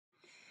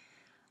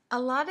A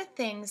lot of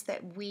things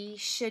that we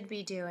should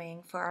be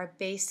doing for our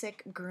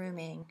basic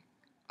grooming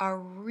are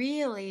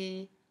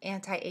really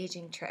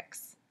anti-aging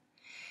tricks.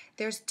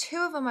 There's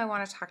two of them I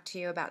want to talk to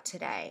you about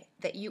today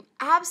that you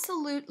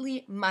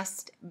absolutely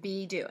must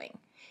be doing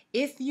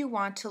if you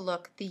want to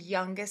look the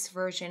youngest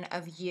version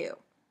of you.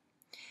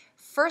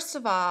 First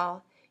of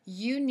all,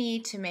 you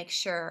need to make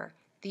sure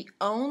the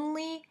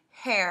only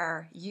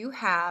hair you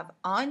have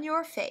on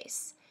your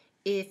face,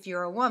 if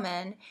you're a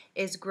woman,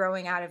 is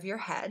growing out of your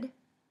head.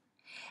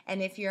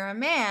 And if you're a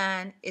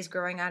man, is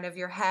growing out of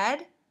your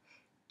head,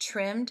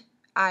 trimmed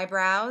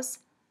eyebrows,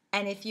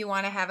 and if you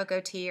want to have a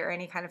goatee or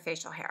any kind of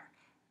facial hair.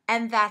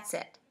 And that's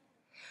it.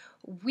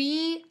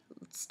 We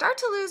start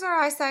to lose our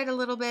eyesight a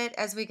little bit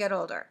as we get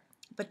older,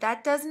 but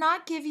that does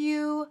not give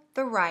you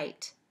the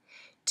right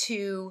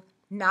to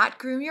not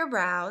groom your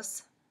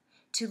brows,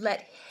 to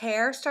let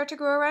hair start to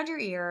grow around your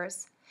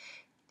ears.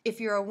 If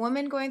you're a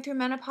woman going through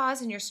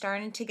menopause and you're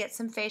starting to get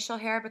some facial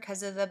hair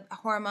because of the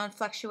hormone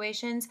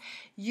fluctuations,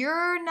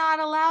 you're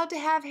not allowed to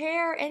have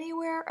hair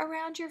anywhere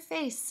around your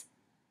face.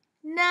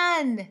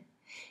 None.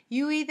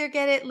 You either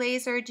get it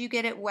lasered, you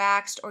get it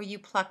waxed, or you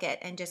pluck it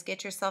and just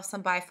get yourself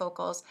some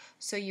bifocals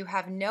so you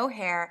have no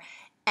hair.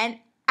 And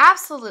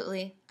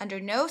absolutely, under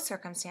no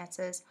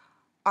circumstances,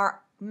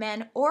 are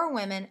men or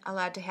women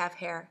allowed to have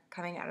hair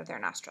coming out of their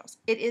nostrils.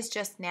 It is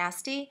just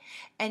nasty,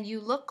 and you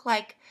look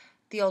like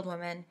the old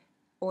woman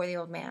or the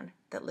old man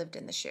that lived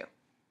in the shoe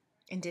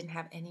and didn't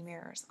have any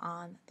mirrors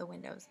on the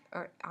windows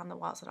or on the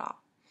walls at all.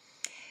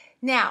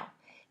 Now,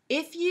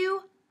 if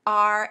you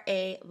are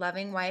a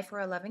loving wife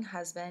or a loving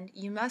husband,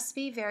 you must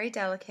be very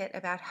delicate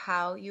about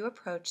how you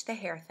approach the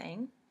hair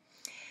thing.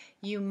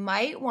 You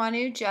might want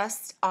to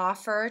just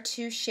offer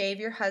to shave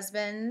your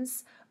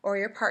husband's or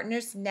your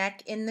partner's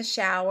neck in the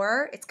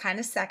shower. It's kind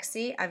of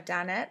sexy. I've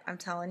done it, I'm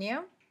telling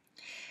you.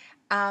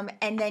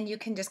 And then you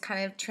can just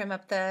kind of trim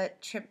up the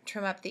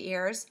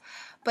ears.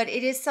 But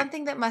it is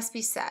something that must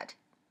be said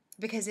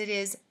because it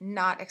is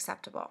not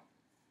acceptable.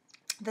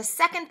 The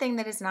second thing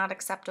that is not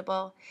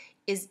acceptable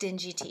is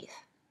dingy teeth.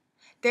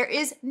 There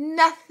is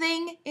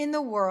nothing in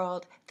the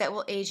world that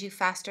will age you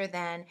faster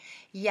than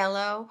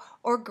yellow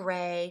or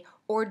gray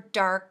or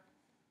dark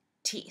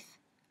teeth.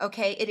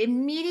 Okay? It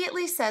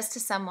immediately says to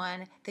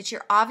someone that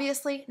you're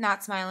obviously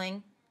not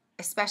smiling,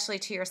 especially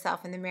to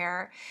yourself in the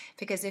mirror,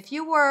 because if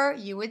you were,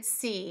 you would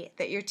see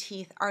that your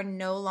teeth are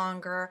no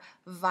longer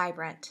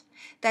vibrant.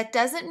 That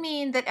doesn't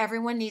mean that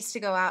everyone needs to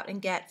go out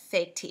and get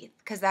fake teeth,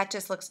 because that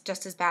just looks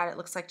just as bad. It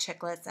looks like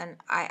chiclets, and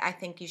I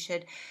think you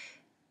should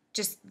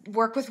just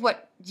work with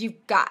what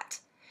you've got.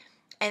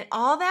 And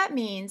all that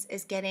means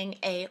is getting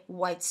a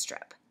white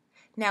strip.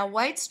 Now,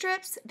 white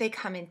strips, they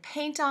come in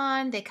paint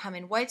on, they come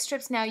in white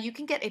strips. Now, you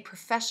can get a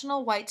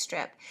professional white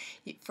strip.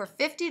 For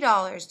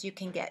 $50, you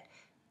can get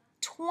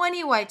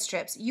 20 white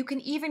strips. You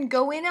can even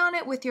go in on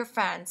it with your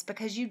friends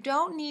because you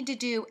don't need to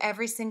do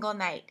every single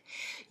night.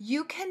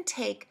 You can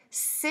take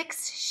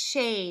 6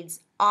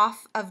 shades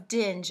off of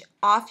dinge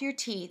off your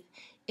teeth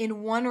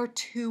in 1 or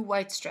 2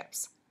 white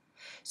strips.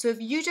 So if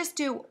you just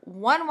do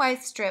 1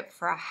 white strip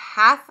for a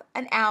half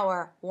an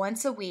hour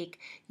once a week,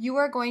 you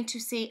are going to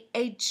see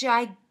a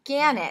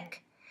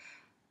gigantic,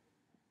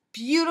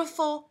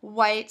 beautiful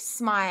white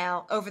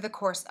smile over the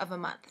course of a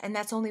month. And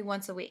that's only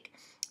once a week.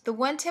 The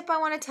one tip I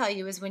want to tell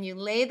you is when you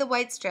lay the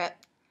white strip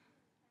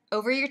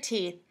over your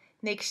teeth,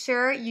 make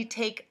sure you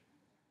take,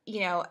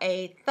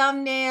 a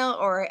thumbnail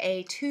or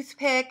a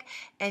toothpick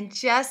and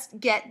just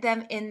get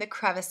them in the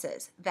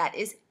crevices. That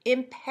is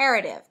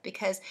imperative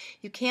because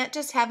you can't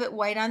just have it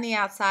white on the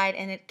outside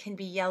and it can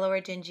be yellow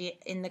or dingy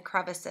in the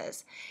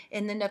crevices,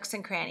 in the nooks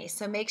and crannies.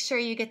 So make sure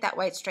you get that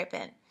white stripe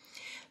in.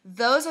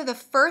 Those are the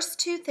first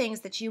 2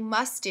 things that you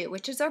must do,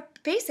 which is our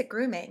basic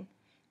grooming,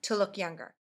 to look younger.